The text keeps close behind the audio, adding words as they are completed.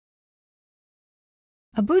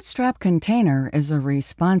A Bootstrap container is a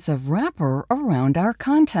responsive wrapper around our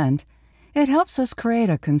content. It helps us create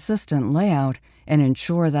a consistent layout and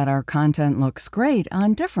ensure that our content looks great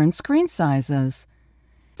on different screen sizes.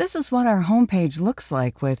 This is what our homepage looks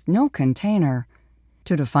like with no container.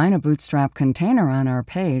 To define a Bootstrap container on our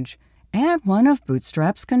page, add one of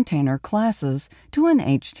Bootstrap's container classes to an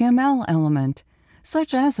HTML element,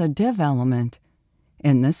 such as a div element.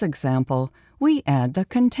 In this example, we add the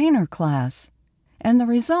container class, and the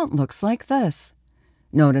result looks like this.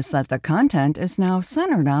 Notice that the content is now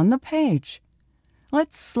centered on the page.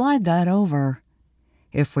 Let's slide that over.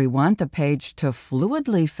 If we want the page to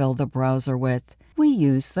fluidly fill the browser width, we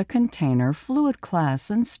use the container fluid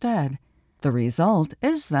class instead. The result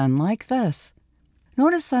is then like this.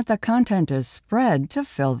 Notice that the content is spread to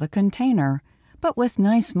fill the container, but with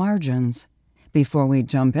nice margins. Before we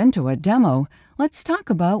jump into a demo, let's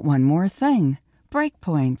talk about one more thing: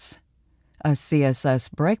 breakpoints. A CSS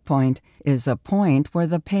breakpoint is a point where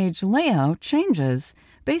the page layout changes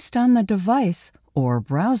based on the device or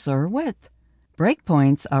browser width.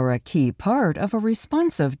 Breakpoints are a key part of a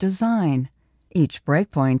responsive design. Each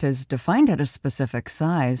breakpoint is defined at a specific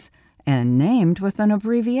size and named with an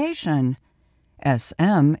abbreviation.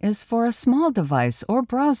 SM is for a small device or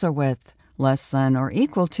browser width, less than or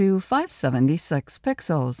equal to 576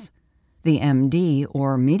 pixels. The MD,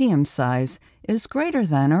 or medium size, is greater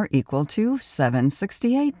than or equal to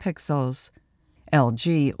 768 pixels.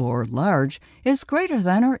 LG, or large, is greater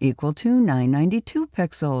than or equal to 992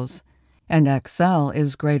 pixels. And XL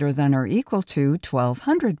is greater than or equal to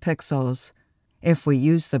 1200 pixels. If we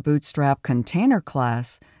use the Bootstrap container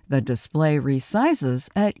class, the display resizes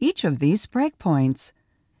at each of these breakpoints.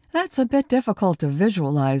 That's a bit difficult to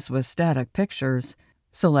visualize with static pictures,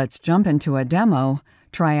 so let's jump into a demo,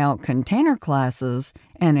 try out container classes,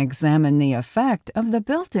 and examine the effect of the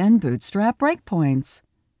built-in Bootstrap breakpoints.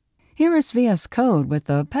 Here is VS Code with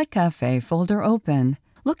the Pet Cafe folder open,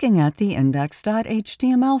 looking at the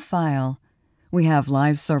index.html file. We have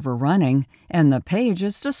Live Server running, and the page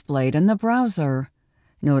is displayed in the browser.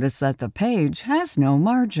 Notice that the page has no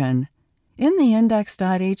margin. In the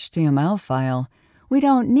index.html file, we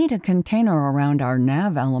don't need a container around our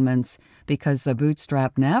nav elements because the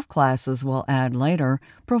Bootstrap nav classes we'll add later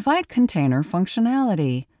provide container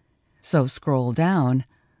functionality. So scroll down.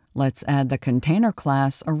 Let's add the container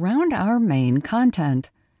class around our main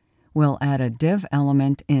content. We'll add a div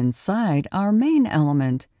element inside our main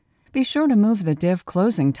element. Be sure to move the div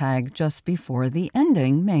closing tag just before the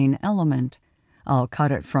ending main element. I'll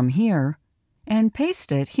cut it from here and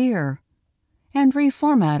paste it here and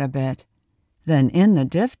reformat a bit. Then in the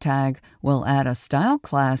div tag, we'll add a style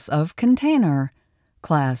class of container.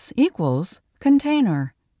 Class equals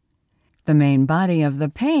container. The main body of the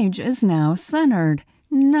page is now centered.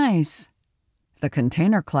 Nice! The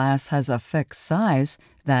container class has a fixed size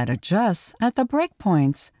that adjusts at the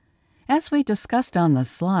breakpoints. As we discussed on the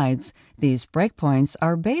slides, these breakpoints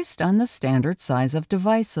are based on the standard size of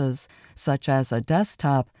devices, such as a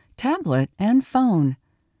desktop, tablet, and phone.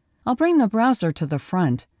 I'll bring the browser to the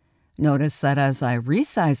front. Notice that as I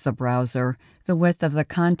resize the browser, the width of the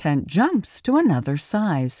content jumps to another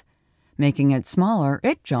size. Making it smaller,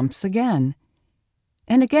 it jumps again.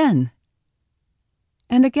 And again.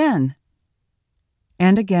 And again.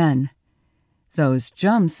 And again. Those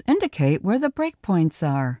jumps indicate where the breakpoints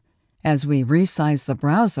are. As we resize the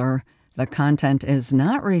browser, the content is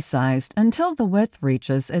not resized until the width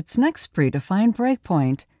reaches its next predefined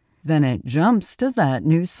breakpoint. Then it jumps to that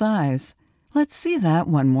new size. Let's see that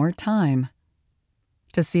one more time.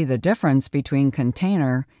 To see the difference between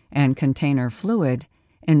container and container fluid,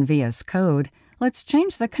 in VS Code, let's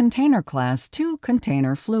change the container class to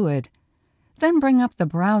container fluid. Then bring up the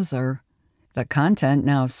browser. The content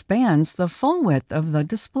now spans the full width of the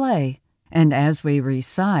display, and as we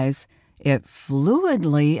resize, it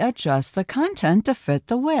fluidly adjusts the content to fit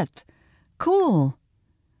the width. Cool!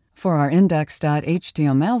 For our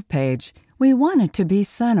index.html page, we want it to be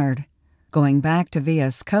centered. Going back to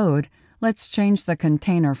VS Code, let's change the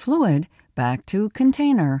container fluid back to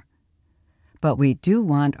container. But we do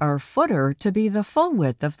want our footer to be the full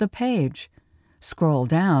width of the page. Scroll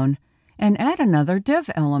down and add another div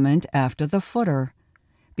element after the footer.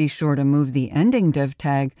 Be sure to move the ending div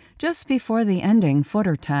tag just before the ending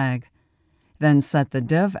footer tag. Then set the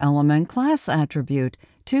div element class attribute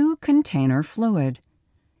to container fluid.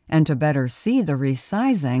 And to better see the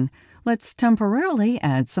resizing, let's temporarily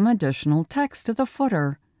add some additional text to the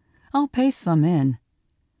footer. I'll paste some in.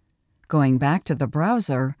 Going back to the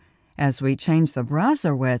browser, as we change the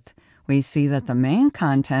browser width, we see that the main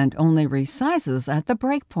content only resizes at the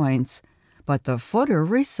breakpoints, but the footer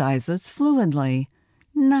resizes fluidly.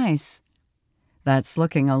 Nice. That's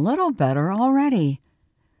looking a little better already.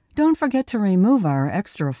 Don't forget to remove our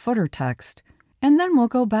extra footer text, and then we'll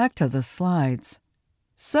go back to the slides.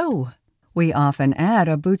 So, we often add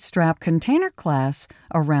a Bootstrap container class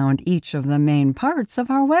around each of the main parts of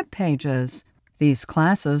our web pages. These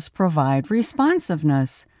classes provide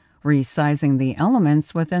responsiveness, resizing the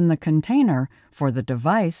elements within the container for the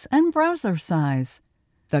device and browser size.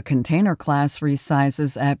 The container class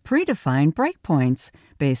resizes at predefined breakpoints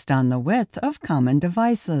based on the width of common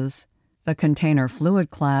devices. The container fluid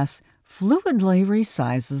class fluidly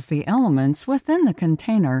resizes the elements within the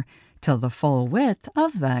container till the full width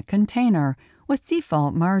of that container with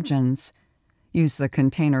default margins. Use the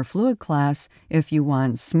container fluid class if you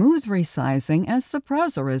want smooth resizing as the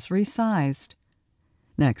browser is resized.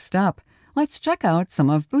 Next up, let's check out some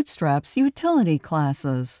of Bootstrap's utility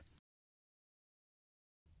classes.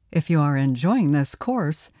 If you are enjoying this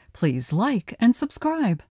course, please like and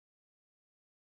subscribe.